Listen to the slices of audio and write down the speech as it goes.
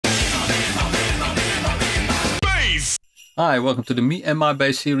Hi, welcome to the Me and My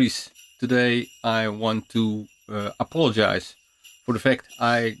Bass series. Today I want to apologize for the fact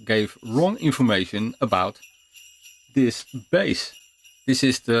I gave wrong information about this bass. This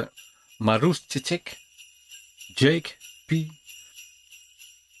is the maruszczyk Jake P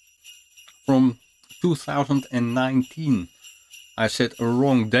from 2019. I said a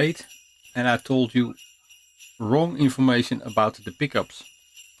wrong date and I told you wrong information about the pickups,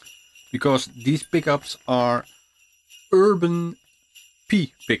 because these pickups are Urban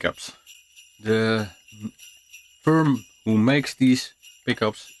P pickups. The firm who makes these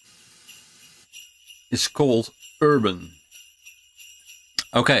pickups is called Urban.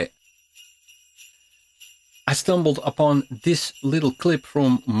 Okay, I stumbled upon this little clip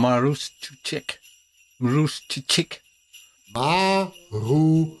from maruszczyk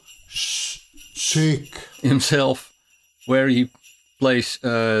himself, where he plays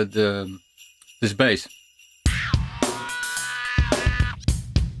this bass.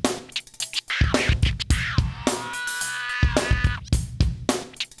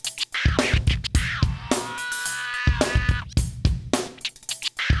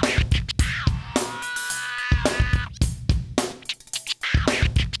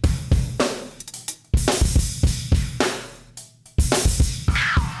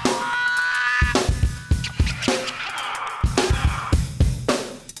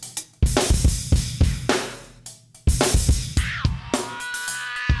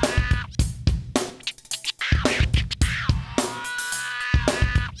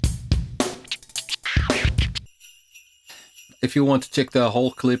 If you want to check the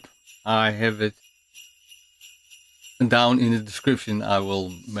whole clip, I have it down in the description. I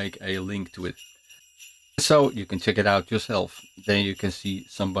will make a link to it, so you can check it out yourself. Then you can see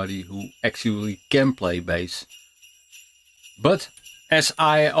somebody who actually can play bass. But as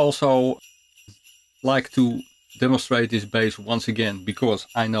I also like to demonstrate this bass once again, because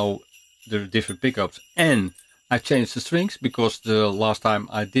I know there are different pickups, and I changed the strings, because the last time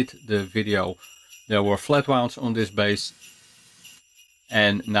I did the video there were flat wounds on this bass,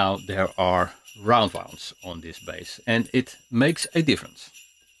 and now there are round wounds on this bass, and it makes a difference.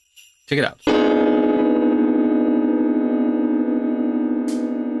 Check it out.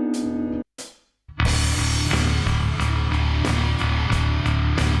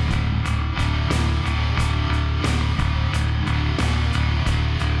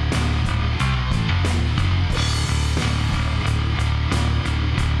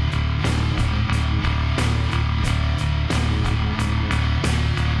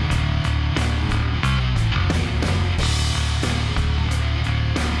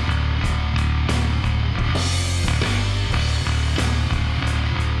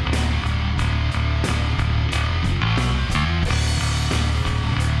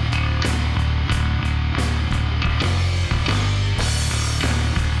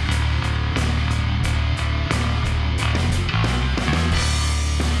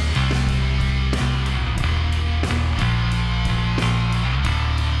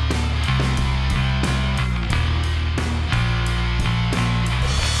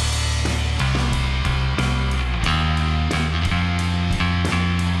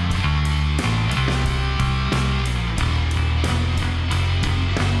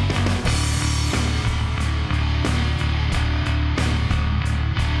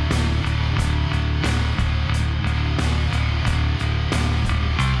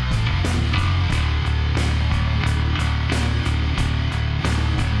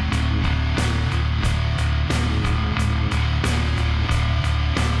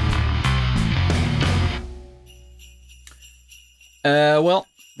 Well,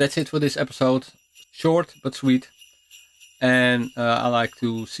 that's it for this episode. Short but sweet. And I like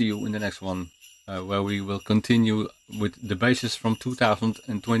to see you in the next one, where we will continue with the basses from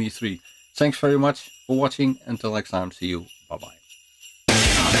 2023. Thanks very much for watching. Until next time, see you. Bye bye.